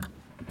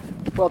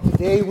Well,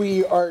 today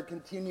we are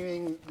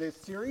continuing this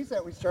series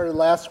that we started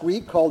last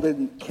week called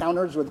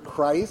Encounters with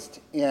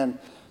Christ. And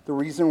the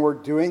reason we're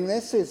doing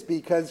this is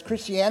because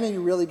Christianity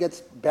really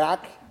gets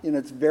back in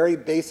its very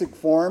basic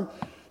form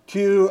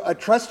to a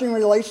trusting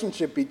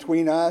relationship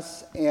between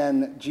us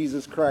and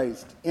Jesus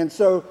Christ. And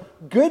so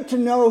good to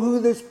know who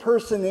this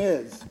person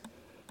is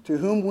to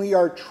whom we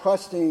are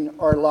trusting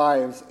our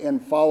lives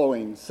and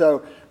following.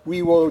 So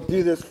we will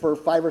do this for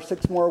 5 or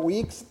 6 more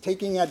weeks,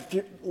 taking a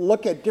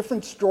look at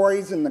different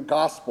stories in the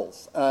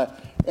Gospels.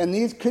 And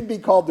these could be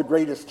called the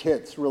greatest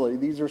hits, really.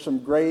 These are some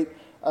great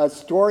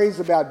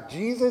stories about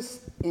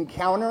Jesus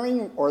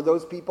encountering, or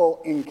those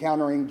people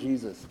encountering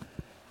Jesus.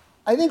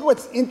 I think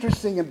what's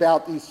interesting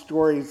about these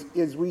stories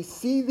is we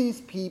see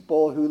these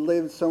people who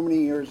lived so many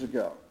years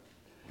ago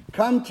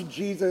come to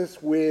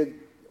Jesus with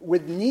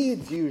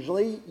needs,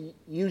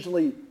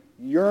 usually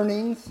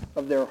yearnings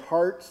of their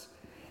hearts.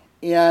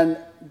 And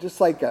just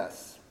like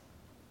us,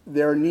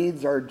 their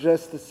needs are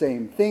just the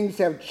same. Things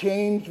have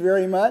changed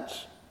very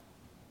much,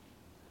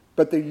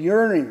 but the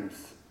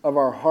yearnings of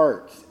our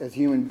hearts as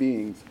human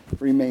beings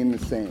remain the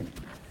same.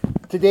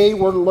 Today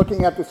we're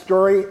looking at the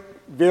story,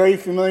 very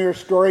familiar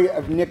story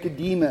of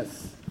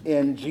Nicodemus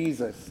and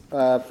Jesus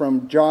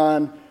from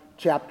John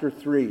chapter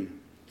 3.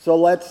 So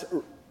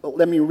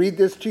let me read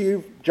this to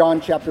you.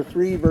 John chapter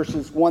 3,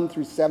 verses 1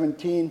 through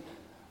 17.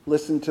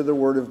 Listen to the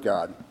word of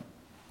God.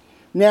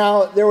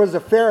 Now, there was a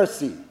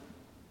Pharisee,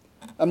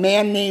 a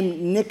man named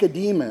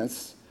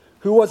Nicodemus,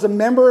 who was a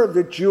member of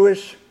the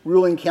Jewish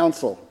ruling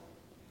council.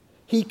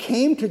 He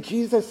came to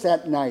Jesus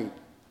at night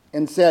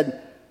and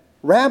said,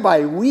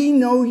 "Rabbi, we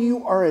know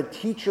you are a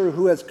teacher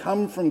who has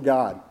come from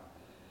God.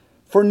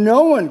 For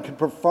no one could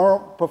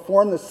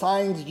perform the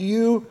signs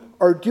you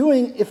are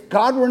doing if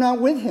God were not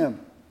with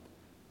him."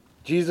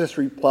 Jesus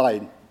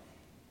replied,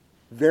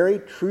 "Very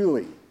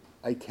truly,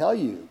 I tell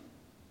you,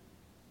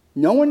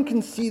 no one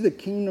can see the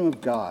kingdom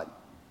of God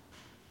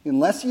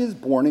unless he is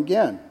born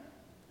again."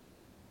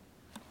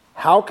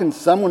 "How can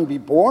someone be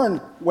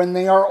born when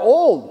they are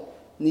old?"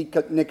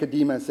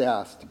 Nicodemus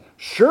asked.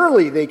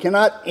 "Surely they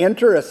cannot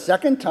enter a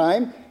second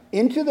time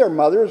into their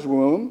mother's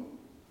womb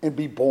and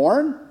be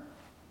born?"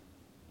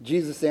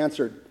 Jesus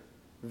answered,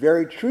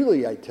 "Very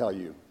truly, I tell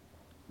you,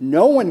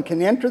 no one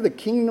can enter the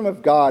kingdom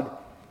of God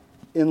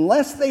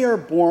unless they are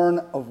born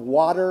of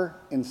water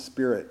and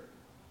spirit.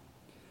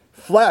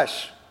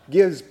 Flesh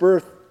gives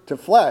birth to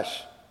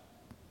flesh,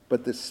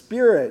 but the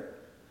Spirit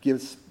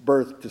gives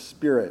birth to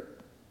spirit.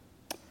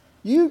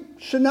 You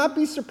should not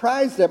be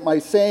surprised at my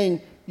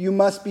saying you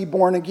must be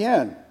born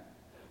again.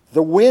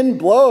 The wind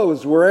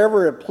blows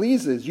wherever it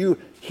pleases. You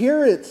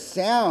hear its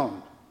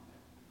sound,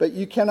 but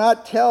you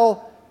cannot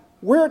tell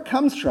where it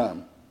comes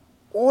from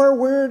or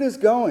where it is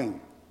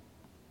going.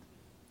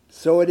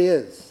 So it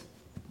is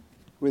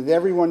with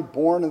everyone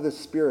born of the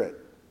Spirit."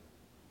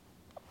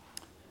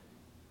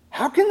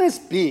 "How can this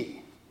be?"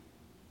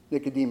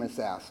 Nicodemus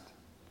asked.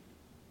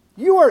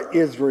 "You are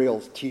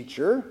Israel's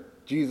teacher,"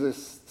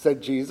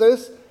 said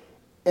Jesus,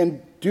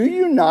 "and do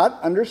you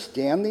not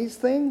understand these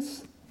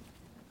things?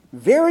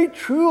 Very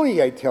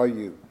truly, I tell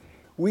you,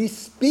 we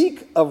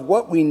speak of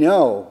what we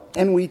know,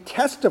 and we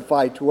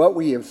testify to what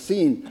we have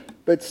seen,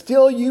 but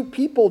still you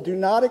people do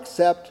not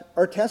accept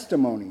our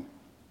testimony.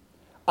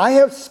 I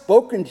have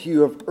spoken to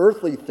you of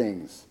earthly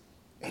things,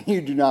 and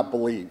you do not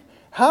believe.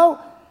 How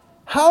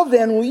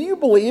then will you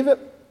believe it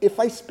if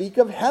I speak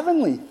of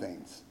heavenly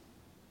things?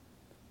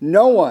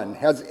 No one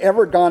has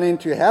ever gone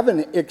into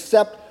heaven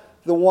except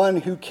the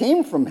one who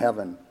came from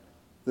heaven,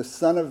 the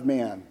Son of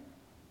Man.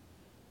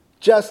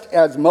 Just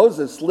as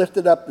Moses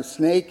lifted up the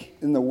snake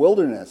in the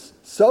wilderness,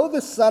 so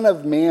the Son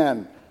of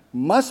Man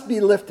must be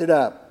lifted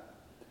up,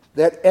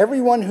 that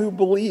everyone who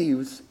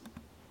believes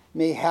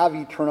may have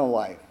eternal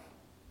life.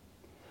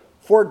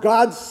 For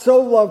God so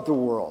loved the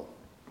world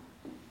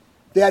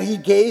that he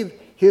gave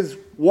his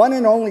one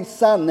and only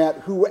Son,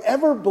 that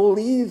whoever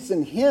believes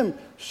in him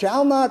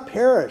shall not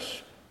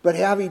perish, but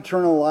have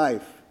eternal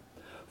life.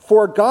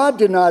 For God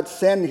did not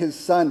send his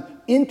Son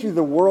into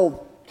the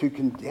world to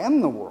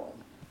condemn the world,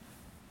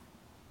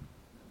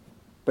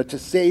 but to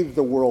save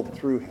the world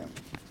through him."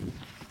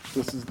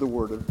 This is the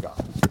word of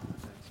God.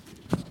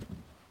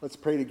 Let's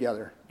pray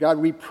together. God,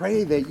 we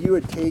pray that you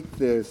would take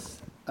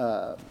this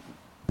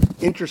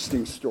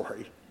interesting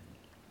story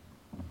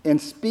and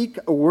speak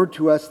a word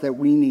to us that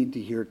we need to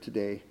hear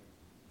today.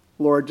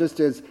 Lord, just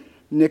as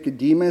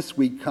Nicodemus,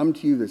 we come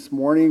to you this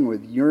morning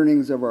with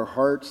yearnings of our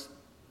hearts,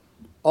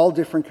 all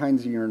different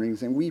kinds of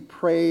yearnings, and we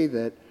pray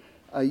that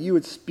you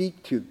would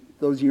speak to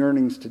those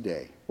yearnings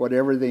today,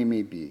 whatever they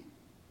may be.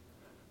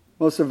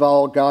 Most of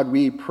all, God,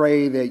 we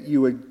pray that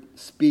you would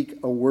speak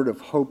a word of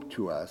hope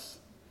to us,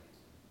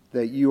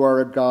 that you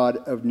are a God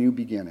of new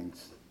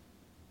beginnings.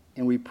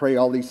 And we pray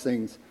all these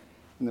things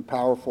in the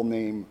powerful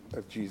name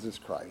of Jesus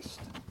Christ.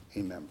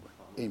 Amen.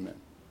 Amen.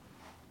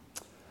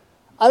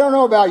 I don't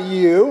know about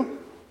you,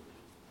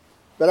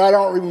 but I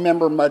don't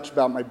remember much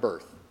about my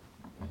birth.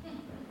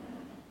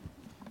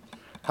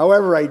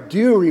 However, I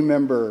do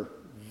remember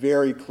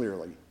very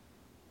clearly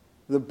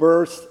the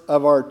birth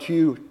of our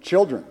two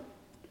children.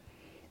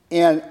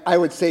 And I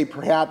would say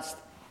perhaps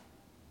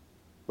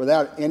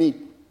without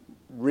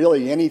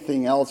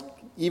anything else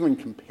even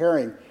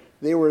comparing,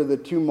 they were the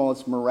two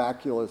most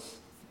miraculous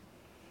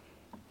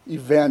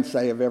events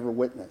I have ever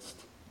witnessed.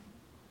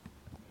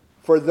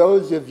 For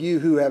those of you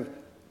who have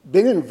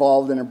been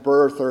involved in a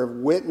birth or have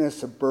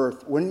witnessed a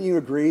birth, wouldn't you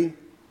agree?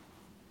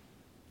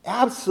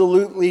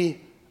 Absolutely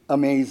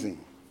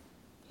amazing.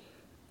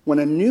 When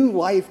a new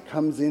life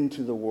comes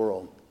into the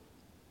world.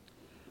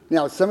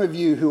 Now, some of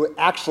you who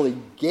actually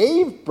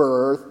gave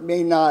birth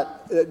may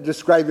not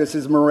describe this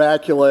as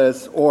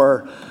miraculous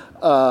or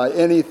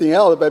anything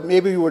else, but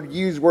maybe you would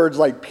use words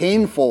like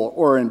painful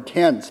or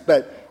intense,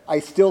 but I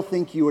still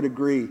think you would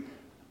agree.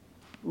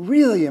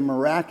 Really a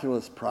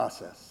miraculous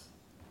process,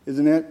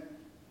 isn't it?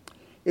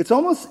 It's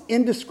almost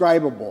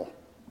indescribable.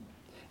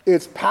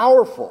 It's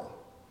powerful,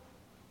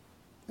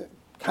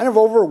 kind of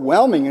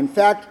overwhelming. In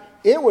fact,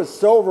 it was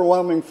so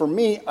overwhelming for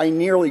me, I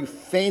nearly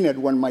fainted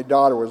when my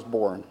daughter was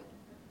born.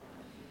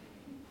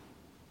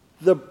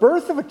 The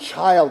birth of a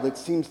child, it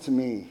seems to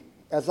me,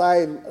 as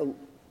I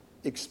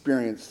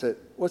experienced it,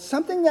 was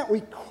something that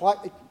we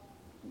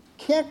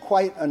can't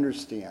quite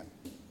understand.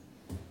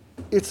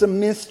 It's a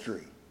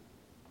mystery.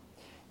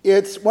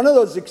 It's one of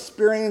those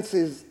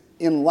experiences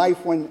in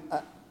life when,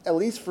 at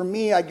least for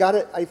me,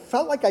 I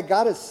felt like I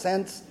got a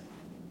sense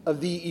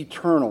of the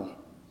eternal,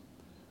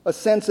 a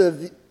sense of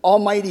the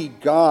Almighty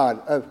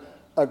God, of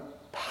a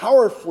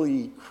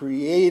powerfully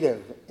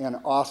creative and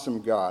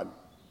awesome God.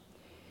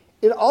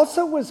 It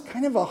also was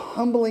kind of a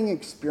humbling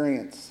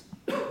experience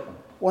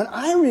when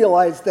I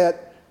realized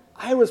that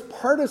I was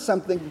part of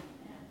something,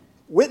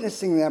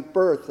 witnessing that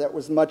birth that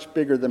was much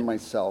bigger than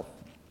myself.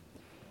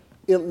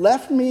 It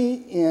left me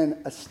in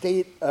a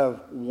state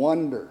of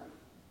wonder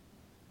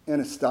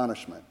and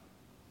astonishment.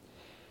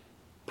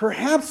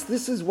 Perhaps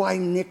this is why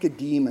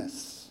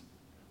Nicodemus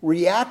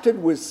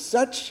reacted with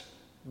such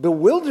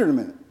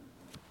bewilderment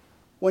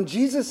when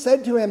Jesus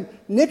said to him,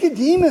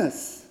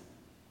 "Nicodemus,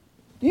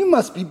 you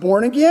must be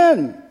born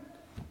again."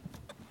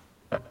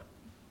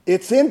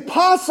 "It's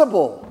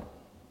impossible,"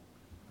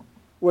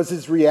 was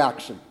his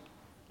reaction.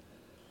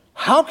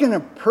 How can a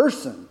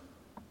person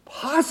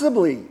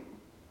possibly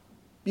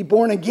be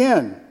born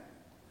again?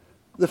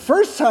 The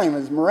first time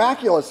is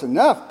miraculous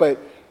enough, but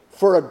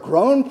for a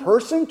grown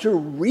person to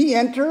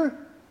re-enter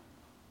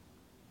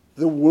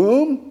the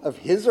womb of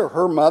his or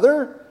her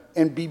mother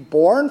and be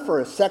born for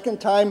a second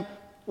time,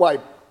 why,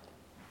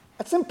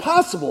 that's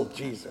impossible,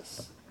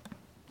 Jesus.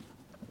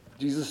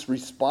 Jesus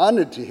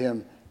responded to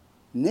him,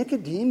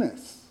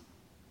 "Nicodemus,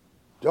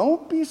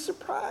 don't be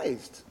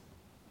surprised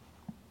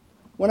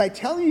when I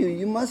tell you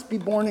you must be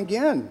born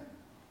again.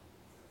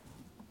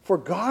 For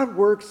God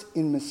works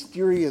in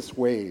mysterious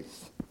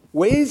ways,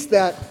 ways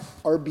that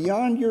are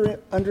beyond your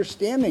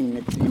understanding,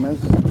 Nicodemus.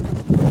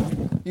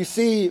 You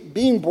see,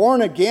 being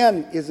born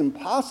again is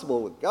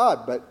impossible with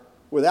God, but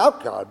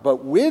without God,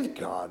 but with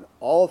God,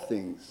 all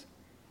things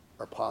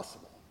are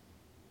possible."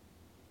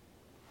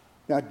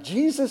 Now,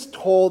 Jesus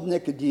told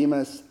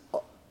Nicodemus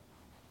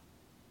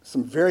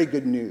some very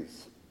good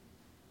news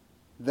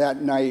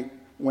that night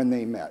when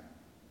they met.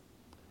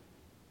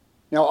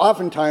 Now,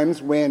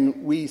 oftentimes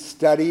when we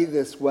study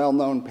this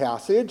well-known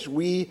passage,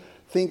 we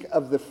think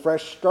of the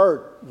fresh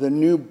start, the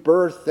new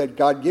birth that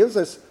God gives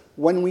us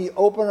when we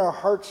open our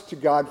hearts to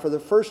God for the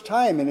first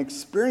time and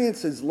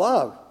experience His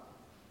love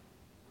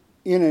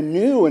in a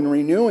new and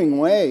renewing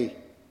way.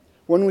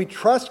 When we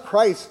trust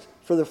Christ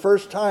for the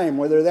first time,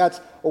 whether that's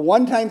a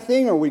one-time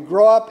thing or we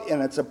grow up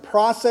and it's a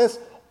process,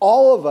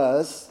 all of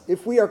us,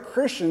 if we are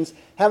Christians,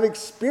 have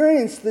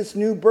experienced this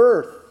new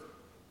birth.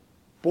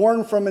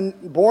 Born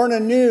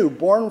anew,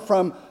 born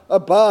from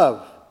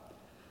above.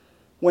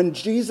 When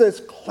Jesus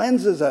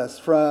cleanses us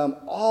from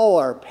all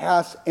our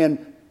past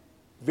and,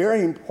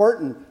 very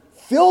important,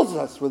 fills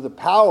us with the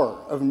power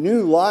of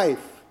new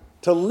life,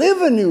 to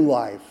live a new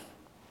life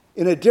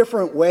in a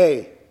different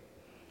way.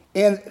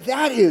 And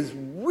that is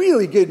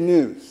really good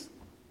news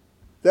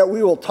that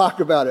we will talk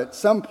about at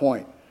some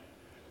point.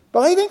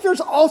 But I think there's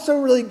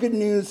also really good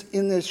news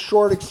in this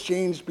short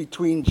exchange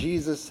between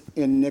Jesus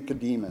and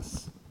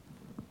Nicodemus.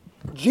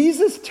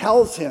 Jesus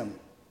tells him,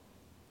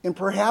 and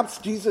perhaps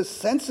Jesus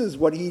senses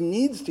what he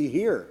needs to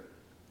hear,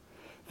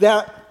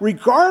 that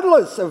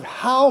regardless of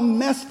how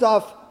messed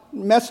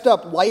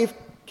up life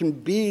can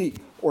be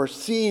or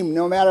seem,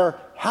 no matter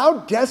how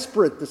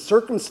desperate the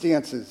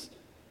circumstances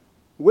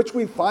in which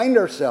we find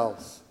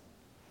ourselves,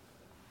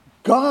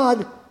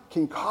 God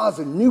can cause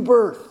a new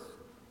birth.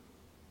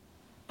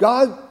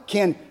 God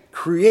can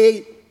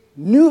create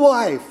new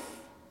life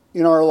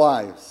in our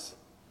lives.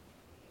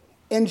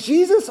 And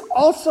Jesus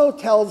also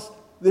tells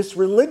this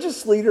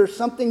religious leader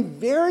something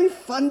very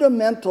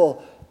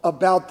fundamental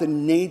about the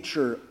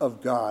nature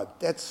of God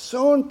that's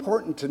so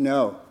important to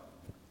know.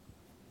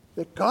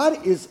 That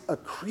God is a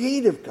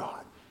creative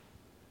God.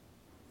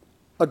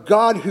 A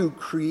God who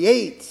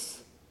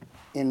creates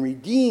and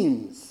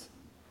redeems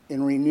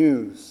and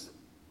renews.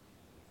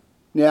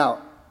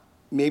 Now,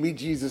 maybe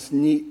Jesus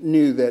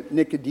knew that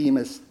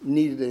Nicodemus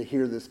needed to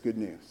hear this good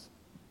news.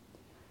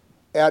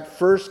 At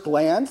first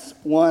glance,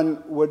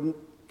 one would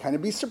kind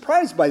of be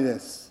surprised by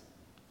this,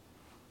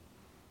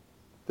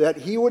 that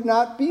he would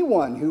not be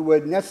one who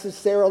would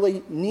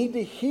necessarily need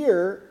to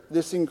hear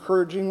this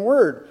encouraging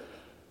word.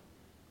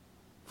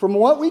 From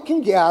what we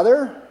can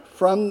gather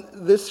from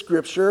this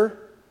scripture,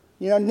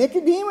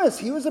 Nicodemus,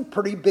 he was a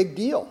pretty big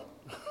deal.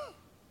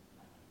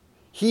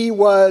 He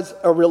was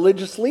a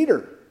religious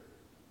leader.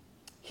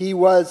 He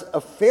was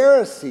a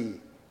Pharisee.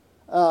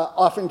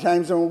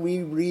 Oftentimes when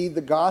we read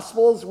the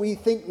Gospels, we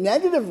think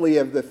negatively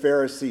of the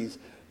Pharisees.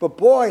 But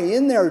boy,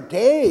 in their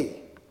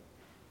day,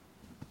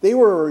 they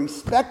were a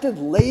respected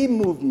lay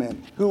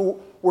movement who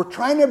were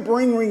trying to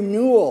bring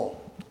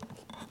renewal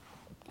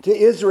to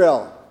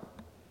Israel,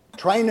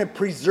 trying to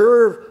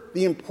preserve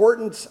the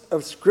importance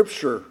of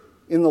Scripture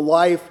in the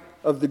life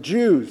of the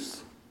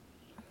Jews.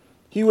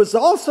 He was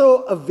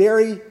also a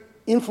very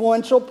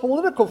influential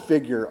political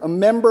figure, a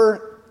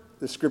member,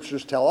 the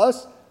Scriptures tell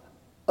us,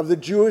 of the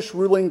Jewish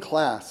ruling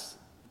class.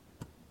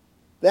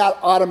 That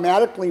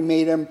automatically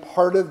made him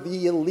part of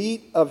the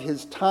elite of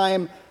his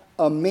time,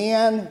 a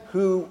man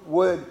who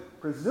would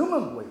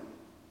presumably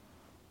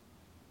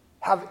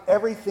have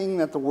everything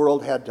that the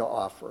world had to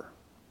offer.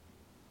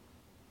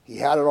 He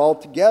had it all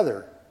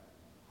together.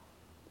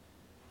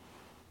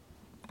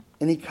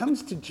 And he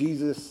comes to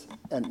Jesus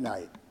at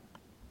night.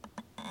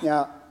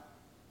 Now,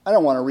 I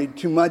don't want to read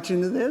too much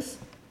into this,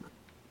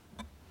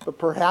 but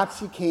perhaps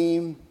he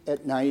came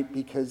at night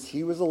because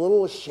he was a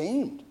little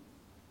ashamed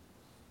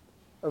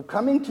of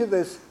coming to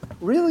this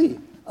really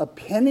a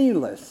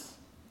penniless,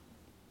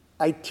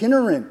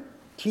 itinerant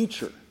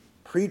teacher,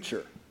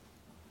 preacher,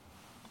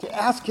 to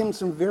ask him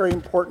some very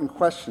important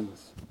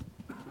questions.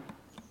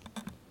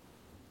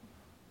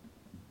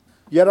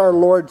 Yet our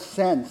Lord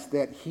sensed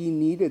that he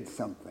needed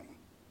something.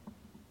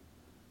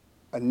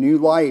 A new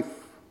life,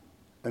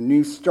 a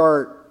new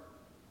start.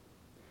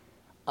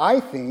 I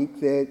think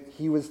that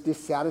he was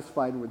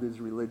dissatisfied with his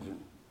religion.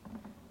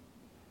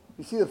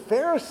 You see, the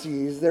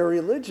Pharisees, their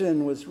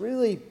religion was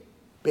really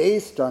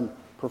based on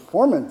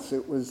performance.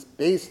 It was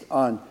based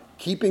on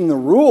keeping the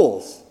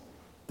rules.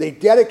 They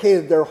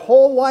dedicated their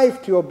whole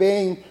life to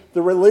obeying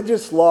the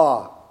religious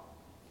law.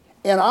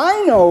 And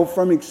I know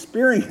from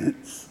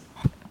experience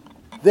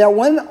that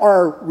when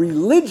our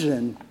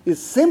religion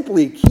is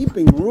simply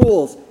keeping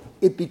rules,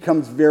 it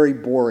becomes very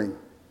boring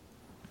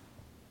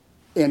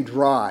and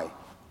dry.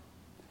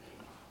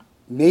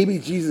 Maybe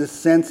Jesus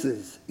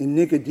senses in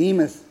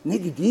Nicodemus,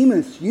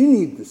 you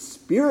need the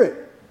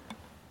Spirit.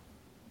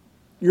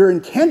 Your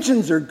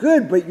intentions are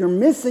good, but you're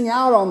missing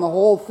out on the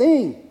whole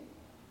thing.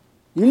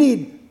 You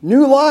need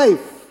new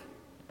life.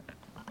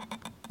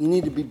 You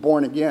need to be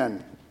born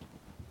again.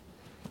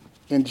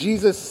 And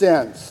Jesus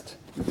sensed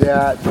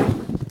that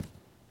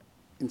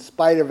in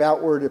spite of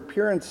outward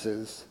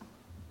appearances,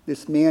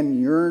 this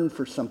man yearned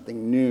for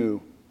something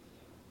new.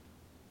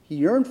 He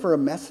yearned for a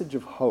message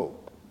of hope.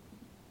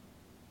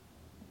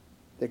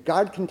 That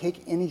God can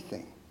take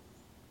anything,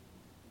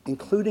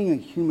 including a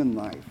human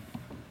life,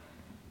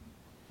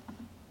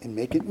 and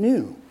make it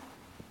new.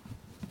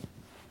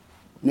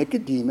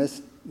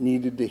 Nicodemus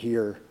needed to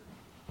hear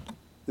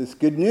this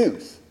good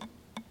news.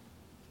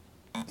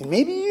 And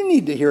maybe you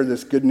need to hear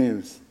this good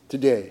news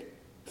today.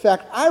 In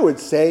fact, I would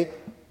say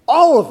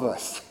all of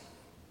us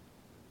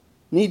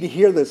need to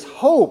hear this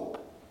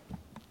hope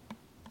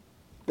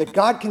that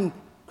God can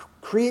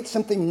create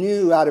something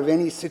new out of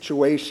any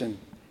situation.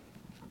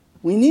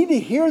 We need to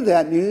hear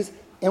that news,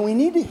 and we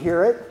need to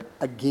hear it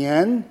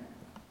again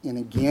and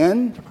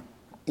again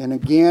and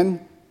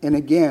again and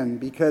again,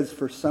 because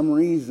for some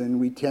reason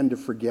we tend to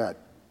forget.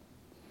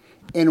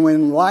 And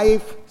when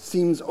life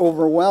seems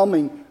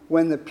overwhelming,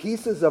 when the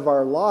pieces of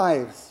our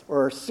lives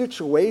or our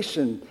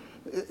situation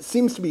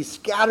seems to be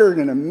scattered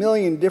in a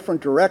million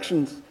different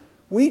directions,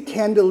 we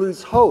tend to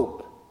lose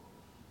hope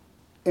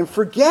and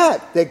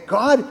forget that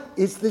God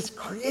is this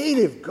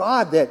creative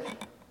God that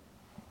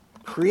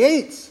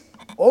creates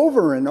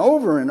over and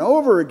over and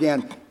over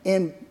again.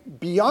 And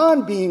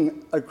beyond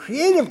being a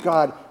creative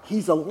God,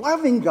 he's a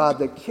loving God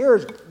that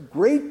cares a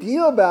great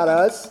deal about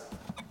us,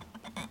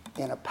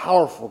 and a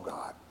powerful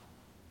God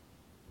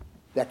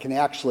that can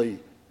actually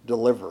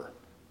deliver.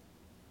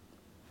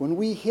 When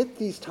we hit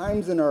these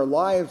times in our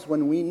lives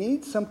when we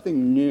need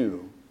something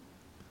new,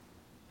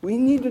 we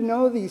need to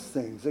know these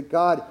things, that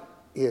God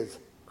is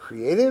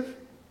creative,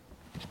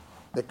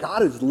 that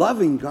God is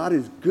loving, God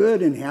is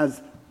good, and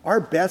has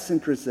our best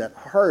interests at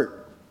heart.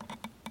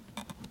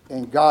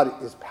 And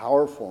God is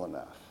powerful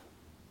enough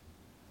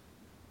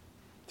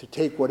to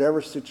take whatever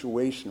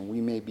situation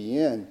we may be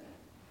in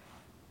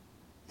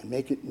and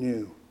make it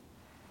new.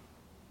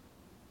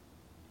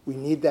 We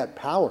need that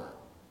power.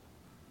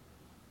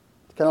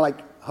 It's kind of like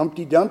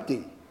Humpty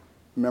Dumpty.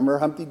 Remember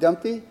Humpty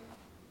Dumpty?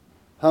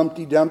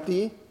 Humpty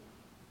Dumpty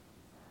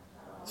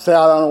sat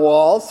on a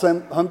wall.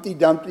 Humpty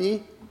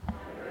Dumpty.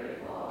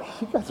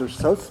 You guys are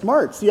so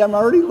smart. See, I'm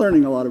already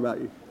learning a lot about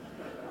you.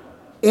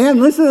 And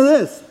listen to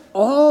this.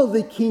 All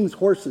the king's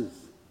horses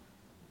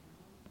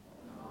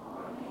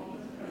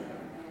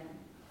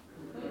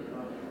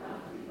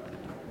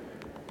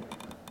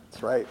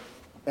That's right.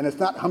 And it's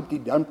not Humpty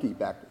Dumpty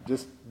back there,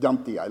 just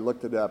Dumpty. I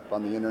looked it up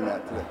on the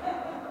internet today.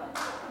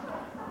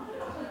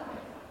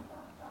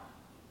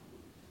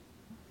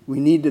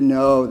 We need to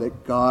know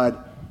that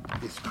God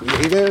is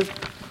creative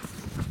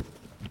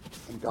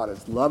and God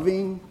is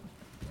loving,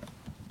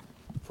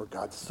 for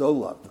God so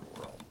loved the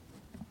world.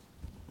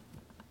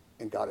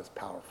 And God is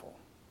powerful.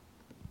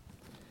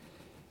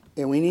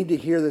 And we need to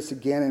hear this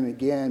again and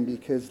again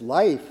because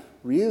life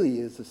really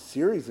is a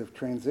series of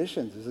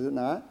transitions, is it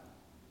not?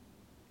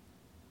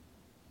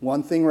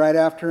 One thing right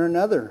after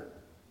another.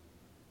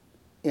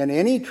 And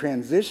any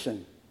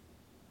transition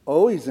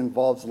always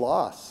involves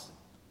loss.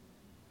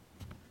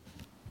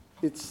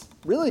 It's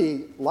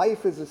really,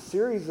 life is a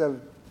series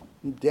of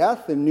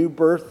death and new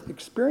birth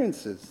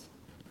experiences.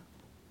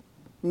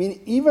 I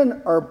mean,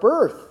 even our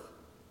birth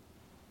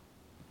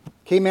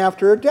came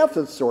after a death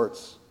of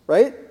sorts,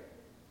 right?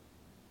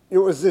 It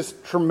was this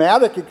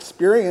traumatic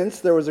experience.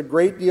 There was a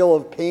great deal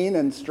of pain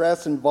and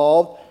stress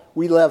involved.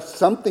 We left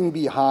something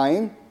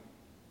behind,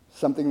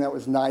 something that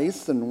was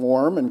nice and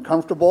warm and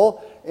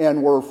comfortable,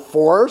 and were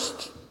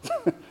forced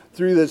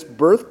through this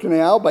birth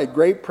canal by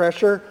great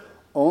pressure,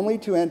 only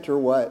to enter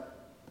what?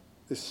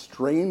 This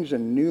strange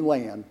and new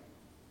land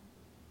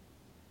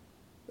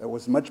that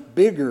was much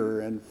bigger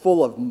and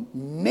full of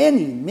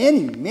many,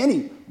 many,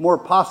 many more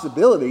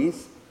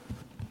possibilities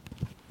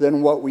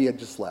than what we had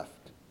just left.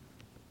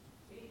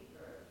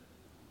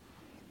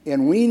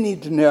 And we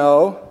need to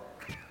know,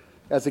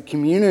 as a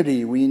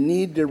community, we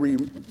need to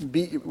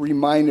be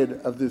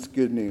reminded of this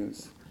good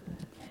news.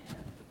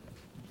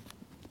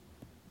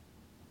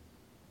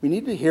 We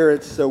need to hear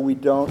it so we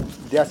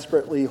don't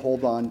desperately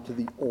hold on to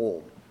the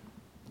old.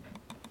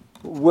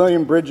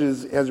 William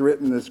Bridges has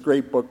written this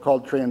great book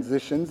called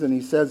Transitions, and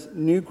he says,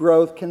 new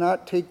growth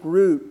cannot take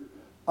root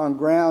on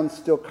ground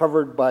still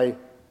covered by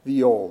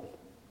the old.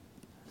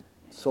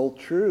 So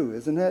true,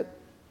 isn't it?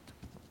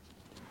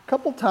 A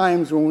couple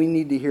times when we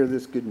need to hear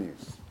this good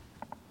news.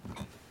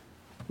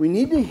 We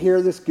need to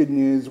hear this good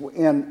news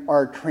when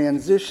our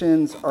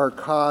transitions are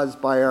caused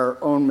by our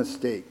own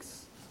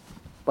mistakes,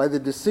 by the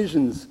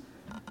decisions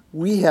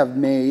we have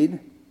made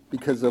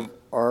because of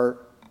our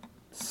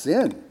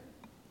sin,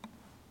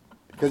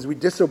 because we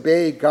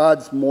disobey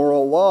God's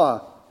moral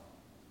law.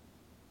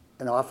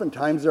 And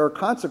oftentimes there are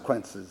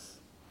consequences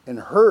and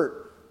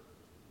hurt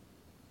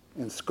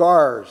and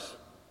scars.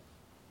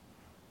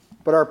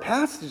 But our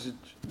passage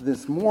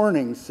this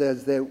morning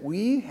says that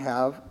we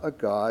have a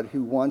God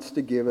who wants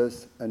to give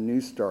us a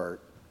new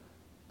start,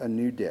 a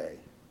new day.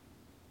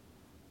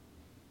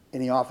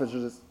 And he offers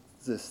us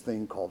this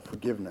thing called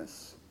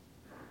forgiveness.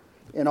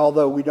 And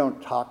although we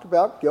don't talk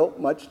about guilt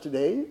much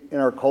today in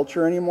our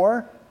culture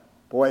anymore,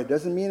 boy, it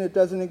doesn't mean it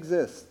doesn't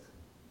exist.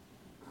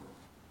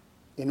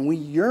 And we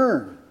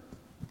yearn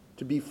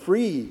to be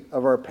free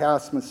of our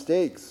past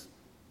mistakes.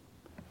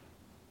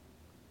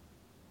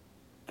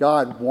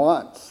 God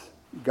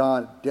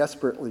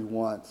desperately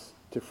wants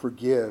to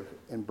forgive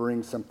and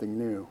bring something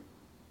new.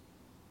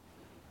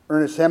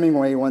 Ernest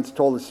Hemingway once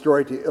told a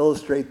story to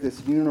illustrate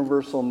this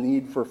universal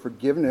need for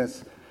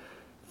forgiveness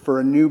for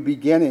a new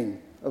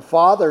beginning. A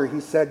father, he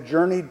said,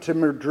 journeyed to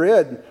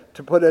Madrid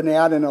to put an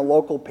ad in a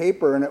local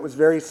paper, and it was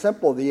very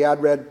simple. The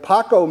ad read,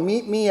 "Paco,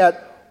 meet me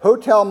at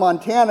Hotel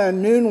Montana,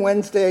 noon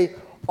Wednesday,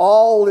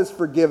 all is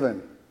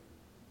forgiven.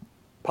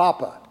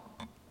 Papa."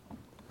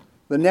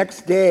 The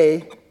next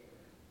day,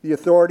 the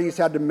authorities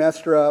had to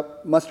muster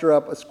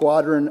up a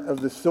squadron of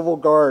the civil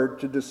guard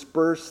to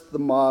disperse the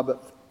mob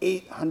of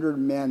 800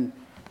 men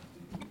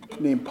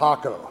named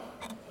Paco,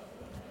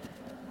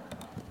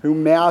 who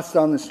massed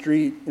on the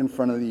street in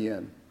front of the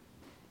inn.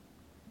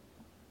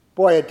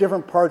 Boy, at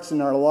different parts in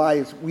our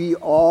lives, we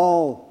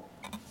all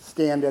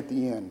stand at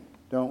the inn,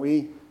 don't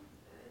we?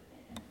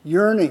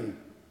 Yearning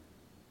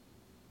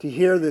to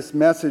hear this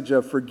message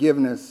of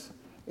forgiveness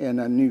and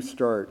a new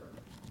start.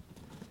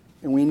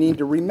 And we need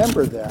to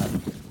remember that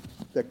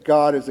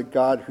God is a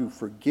God who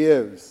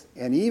forgives,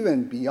 and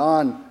even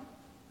beyond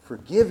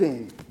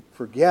forgiving,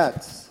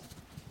 forgets.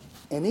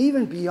 And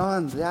even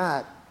beyond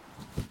that,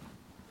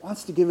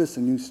 wants to give us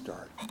a new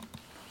start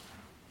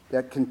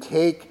that can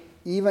take,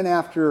 even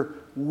after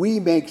we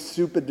make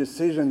stupid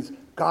decisions,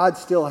 God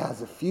still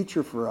has a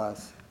future for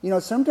us. You know,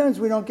 sometimes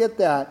we don't get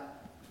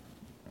that.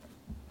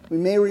 We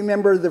may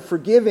remember the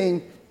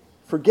forgiving,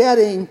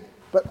 forgetting,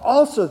 but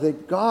also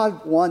that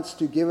God wants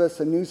to give us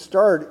a new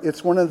start.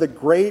 It's one of the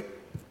great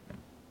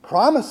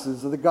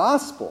promises of the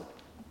gospel.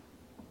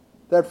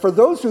 That for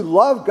those who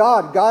love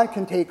God, God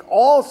can take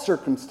all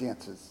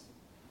circumstances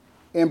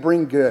and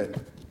bring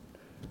good.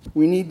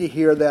 We need to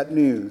hear that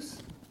news.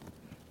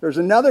 There's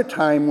another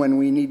time when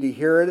we need to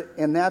hear it,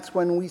 and that's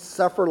when we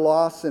suffer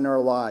loss in our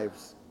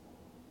lives.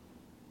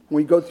 When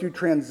we go through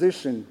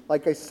transition.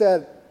 Like I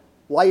said,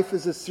 life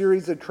is a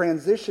series of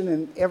transition,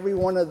 and every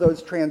one of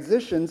those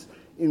transitions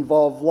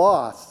involve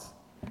loss.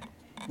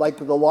 Like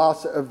the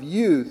loss of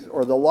youth,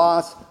 or the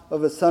loss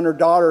of a son or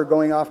daughter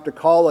going off to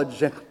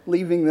college and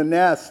leaving the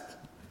nest.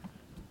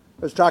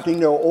 I was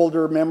talking to an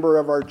older member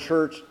of our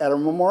church at a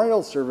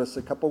memorial service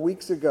a couple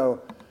weeks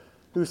ago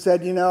who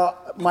said,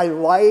 my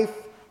life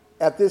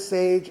at this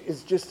age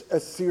is just a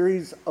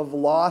series of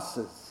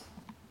losses.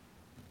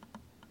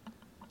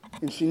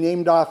 And she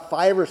named off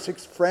 5 or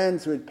 6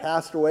 friends who had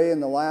passed away in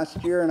the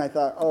last year, and I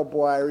thought, oh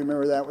boy, I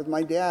remember that with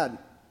my dad.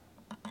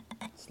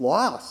 It's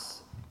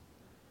loss.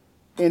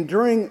 And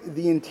during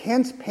the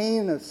intense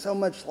pain of so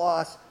much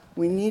loss,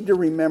 we need to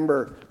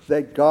remember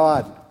that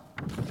God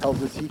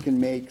tells us he can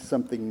make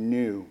something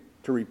new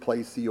to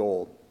replace the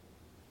old.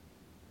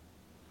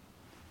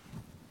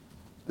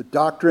 The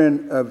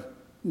doctrine of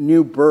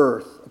new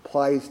birth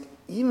applies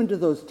even to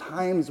those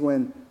times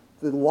when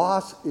the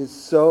loss is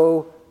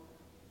so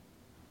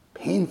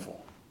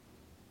painful. I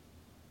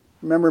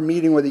remember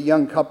meeting with a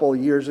young couple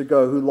years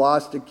ago who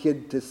lost a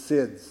kid to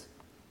SIDS.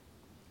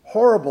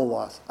 Horrible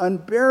loss,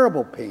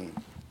 unbearable pain.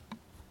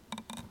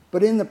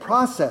 But in the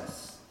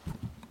process,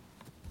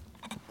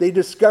 they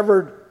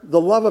discovered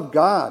the love of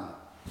God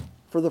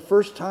for the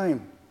first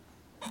time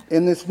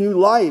in this new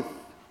life,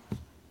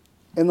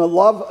 and the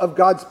love of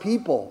God's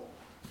people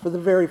for the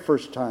very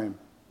first time.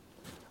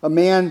 A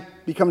man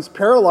becomes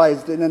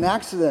paralyzed in an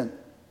accident,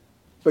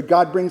 but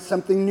God brings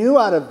something new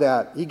out of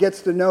that. He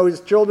gets to know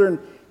his children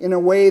in a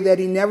way that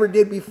he never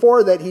did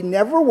before, that he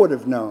never would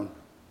have known.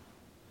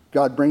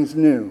 God brings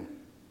new.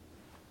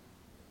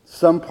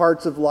 Some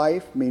parts of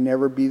life may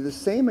never be the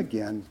same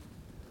again.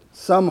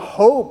 Some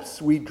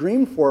hopes we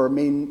dream for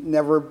may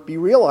never be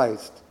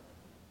realized.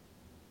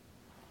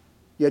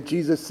 Yet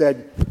Jesus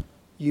said,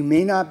 you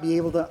may not be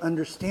able to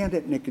understand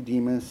it,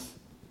 Nicodemus,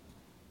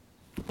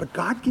 but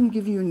God can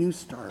give you a new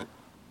start.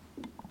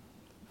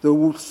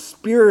 The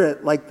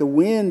Spirit, like the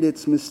wind,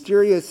 it's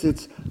mysterious,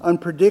 it's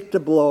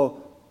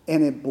unpredictable,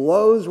 and it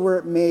blows where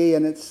it may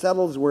and it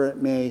settles where it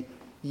may.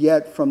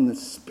 Yet from the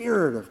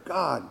Spirit of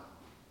God,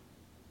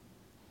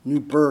 new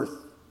birth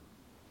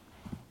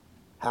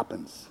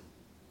happens.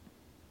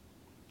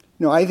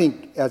 I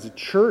think as a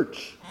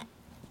church,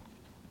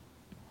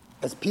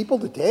 as people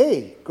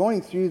today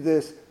going through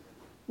this,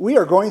 we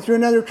are going through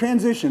another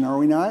transition, are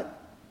we not?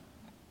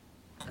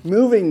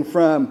 Moving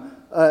from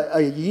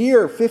a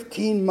year,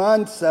 15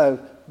 months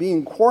of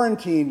being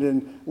quarantined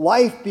and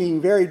life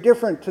being very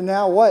different to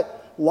now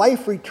what?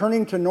 Life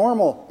returning to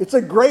normal. It's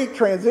a great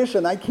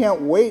transition. I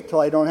can't wait till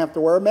I don't have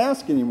to wear a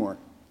mask anymore.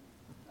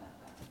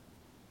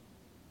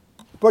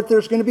 But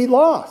there's going to be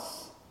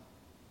loss.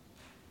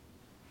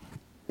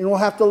 And we'll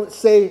have to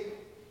say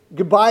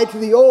goodbye to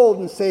the old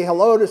and say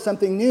hello to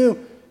something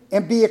new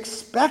and be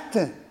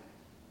expectant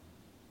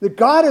that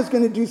God is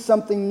going to do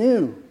something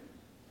new.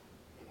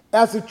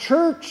 As a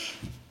church,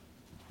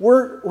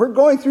 we're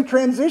going through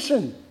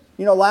transition.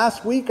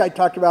 Last week I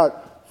talked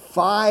about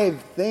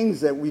 5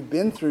 things that we've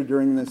been through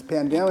during this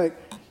pandemic.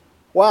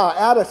 Wow,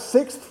 add a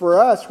 6th for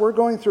us. We're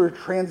going through a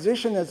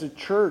transition as a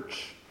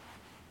church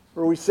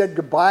where we said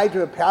goodbye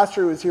to a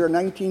pastor who was here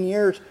 19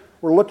 years.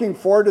 We're looking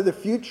forward to the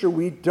future.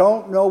 We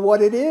don't know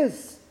what it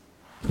is.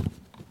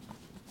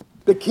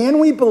 But can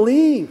we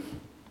believe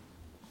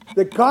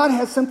that God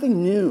has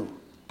something new?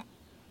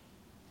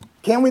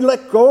 Can we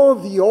let go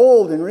of the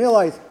old and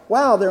realize,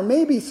 wow, there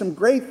may be some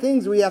great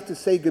things we have to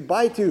say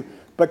goodbye to,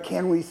 but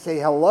can we say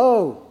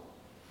hello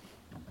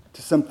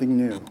to something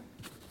new?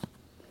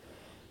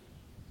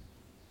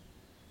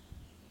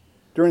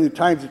 During the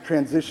times of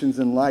transitions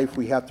in life,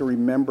 we have to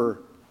remember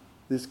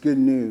this good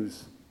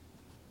news.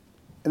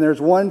 And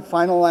there's one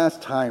final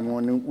last time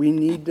when we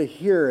need to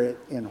hear it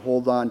and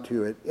hold on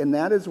to it, and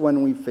that is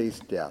when we face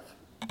death.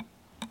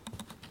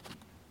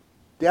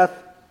 Death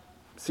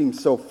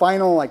seems so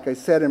final, like I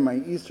said in my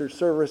Easter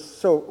service,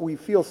 so we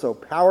feel so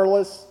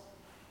powerless.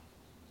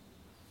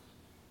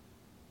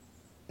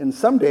 And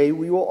someday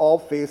we will all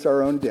face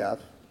our own death.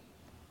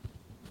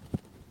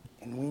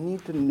 And we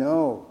need to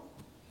know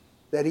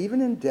that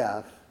even in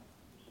death,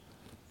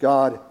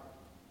 God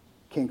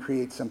can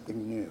create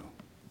something new.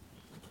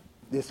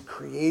 This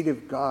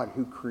creative God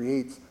who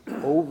creates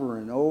over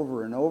and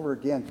over and over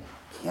again.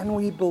 Can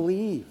we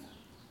believe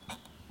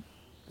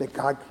that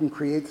God can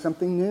create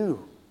something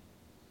new?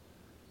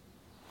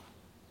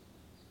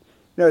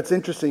 It's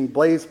interesting.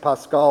 Blaise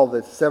Pascal,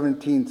 the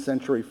 17th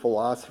century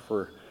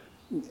philosopher,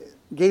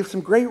 gave some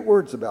great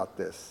words about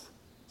this.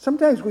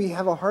 Sometimes we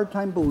have a hard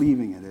time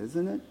believing it,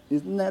 isn't it?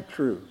 Isn't that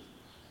true?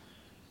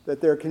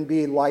 That there can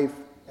be life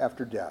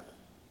after death.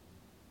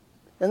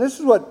 And this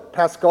is what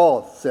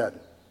Pascal said.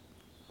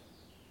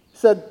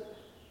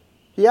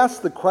 He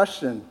asked the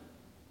question,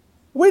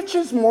 which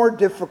is more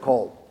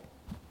difficult?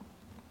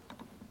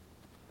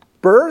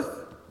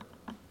 Birth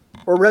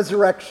or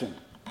resurrection?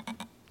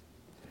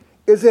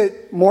 Is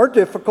it more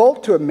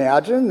difficult to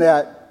imagine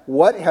that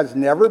what has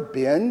never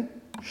been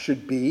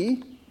should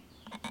be?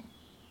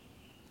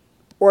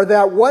 Or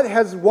that what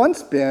has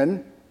once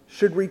been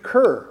should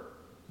recur?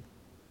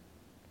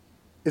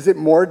 Is it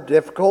more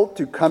difficult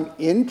to come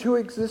into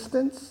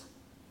existence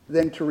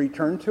than to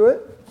return to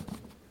it?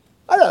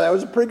 I thought that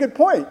was a pretty good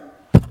point.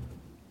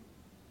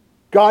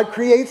 God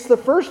creates the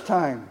first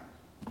time,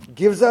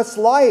 gives us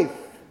life.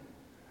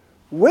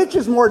 Which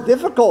is more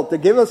difficult, to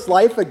give us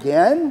life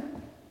again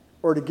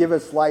or to give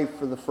us life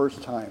for the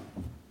first time?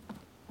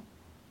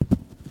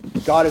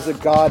 God is a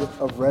God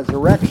of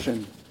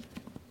resurrection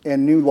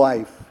and new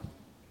life.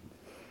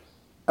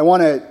 I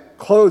want to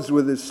close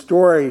with this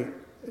story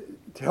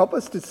to help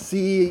us to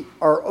see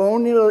our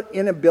own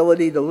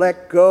inability to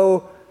let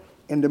go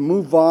and to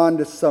move on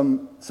to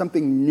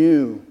something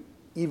new,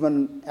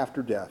 even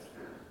after death.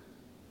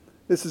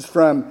 This is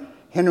from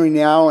Henry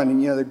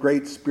Nouwen, the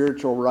great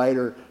spiritual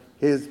writer.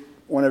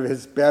 One of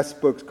his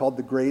best books called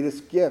The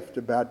Greatest Gift,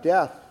 about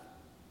death.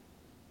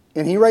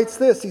 And he writes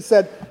this. He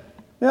said,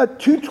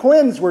 two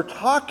twins were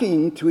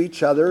talking to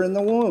each other in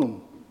the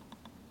womb.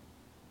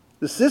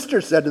 The sister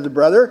said to the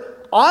brother,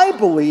 "I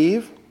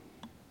believe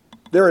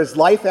there is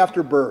life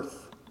after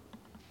birth."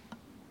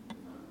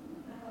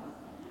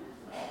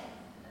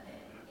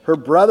 Her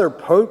brother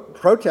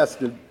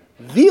protested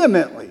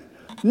vehemently.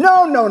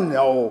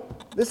 No.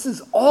 This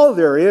is all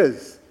there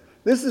is.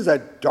 This is a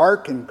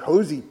dark and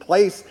cozy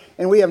place,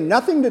 and we have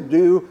nothing to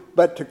do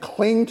but to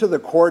cling to the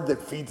cord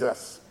that feeds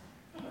us.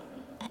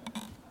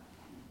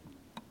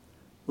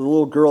 The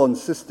little girl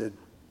insisted,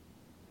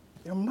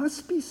 "There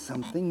must be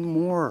something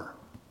more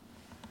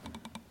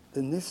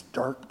than this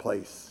dark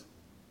place.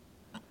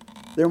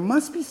 There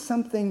must be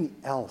something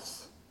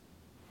else.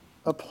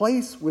 A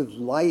place with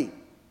light,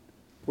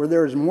 where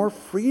there is more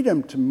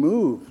freedom to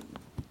move."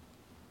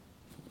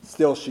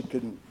 Still, she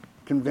couldn't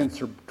convince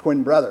her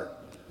twin brother.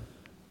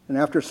 And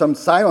after some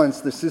silence,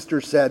 the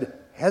sister said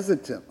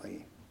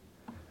hesitantly,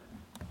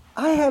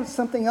 "I have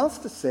something else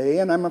to say,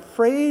 and I'm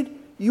afraid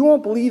you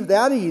won't believe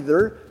that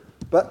either,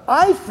 but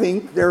I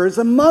think there is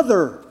a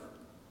mother."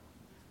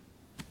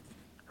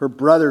 Her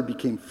brother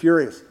became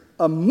furious.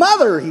 "A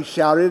mother?" he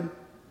shouted.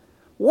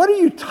 "What are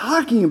you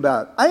talking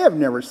about? I have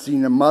never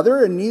seen a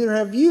mother, and neither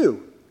have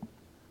you.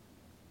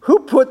 Who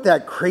put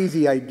that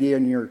crazy idea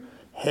in your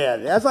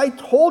head? As I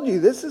told you,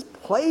 this is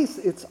place.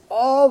 It's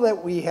all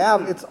that we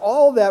have. It's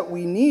all that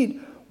we need.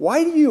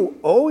 Why do you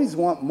always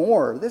want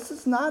more? This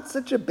is not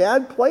such a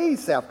bad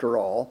place after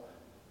all.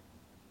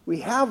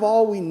 We have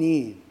all we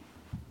need.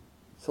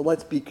 So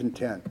let's be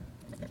content."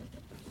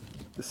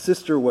 The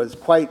sister was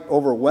quite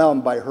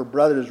overwhelmed by her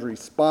brother's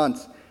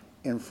response,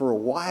 and for a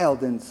while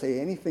didn't say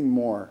anything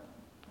more.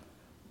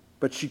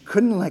 But she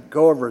couldn't let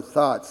go of her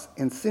thoughts,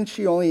 and since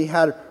she only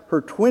had her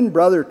twin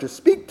brother to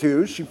speak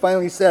to, she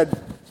finally said,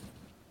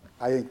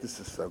 "I think this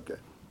is so good.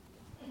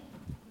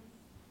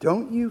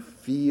 Don't you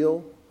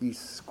feel these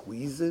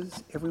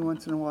squeezes every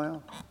once in a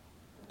while?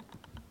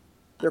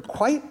 They're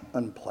quite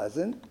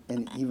unpleasant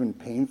and even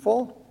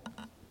painful."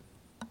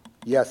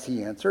 "Yes,"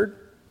 he answered.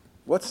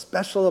 "What's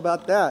special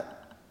about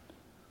that?"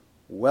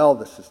 "Well,"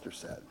 the sister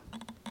said,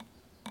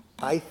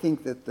 "I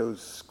think that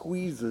those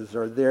squeezes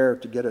are there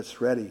to get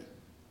us ready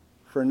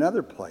for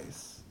another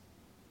place,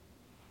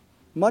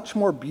 much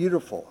more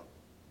beautiful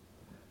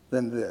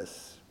than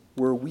this,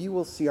 where we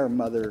will see our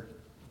mother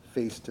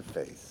face to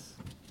face."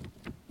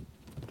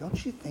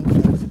 Don't you think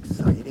that's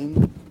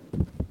exciting?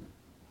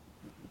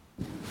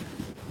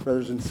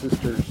 Brothers and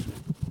sisters,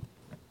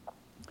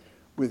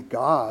 with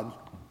God,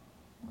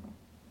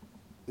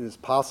 it is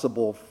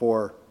possible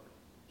for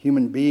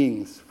human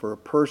beings, for a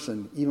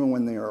person, even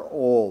when they are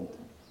old,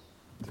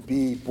 to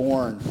be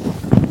born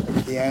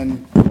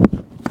again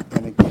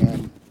and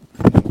again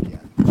and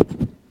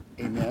again.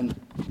 Amen.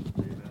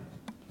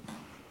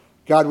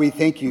 God, we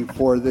thank you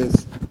for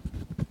this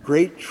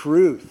great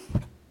truth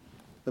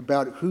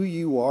about who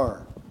you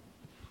are,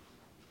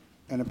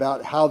 and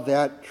about how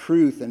that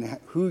truth and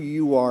who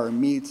you are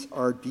meets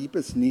our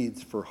deepest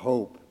needs for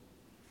hope.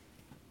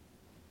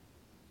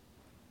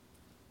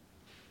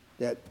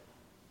 That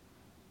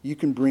you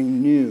can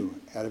bring new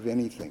out of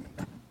anything.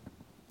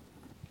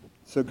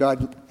 So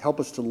God, help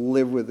us to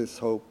live with this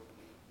hope.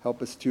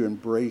 Help us to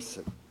embrace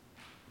it.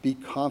 Be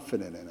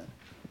confident in it.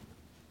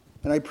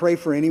 And I pray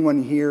for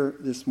anyone here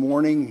this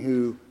morning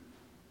who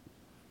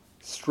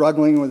is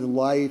struggling with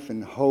life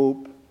and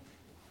hope,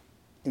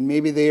 and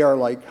maybe they are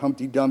like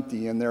Humpty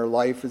Dumpty and their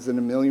life is in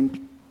a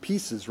million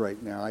pieces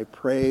right now. I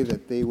pray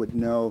that they would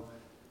know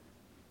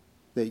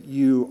that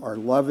you are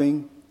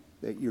loving,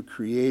 that you're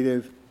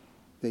creative,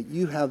 that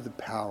you have the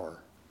power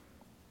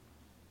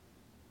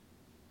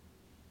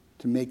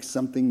to make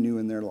something new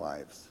in their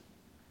lives.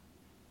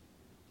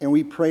 And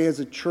we pray as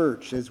a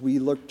church, as we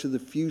look to the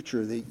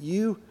future, that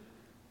you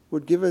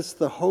would give us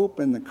the hope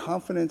and the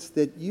confidence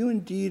that you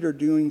indeed are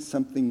doing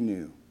something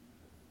new.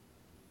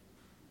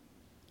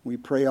 We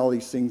pray all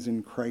these things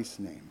in Christ's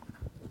name.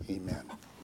 Amen.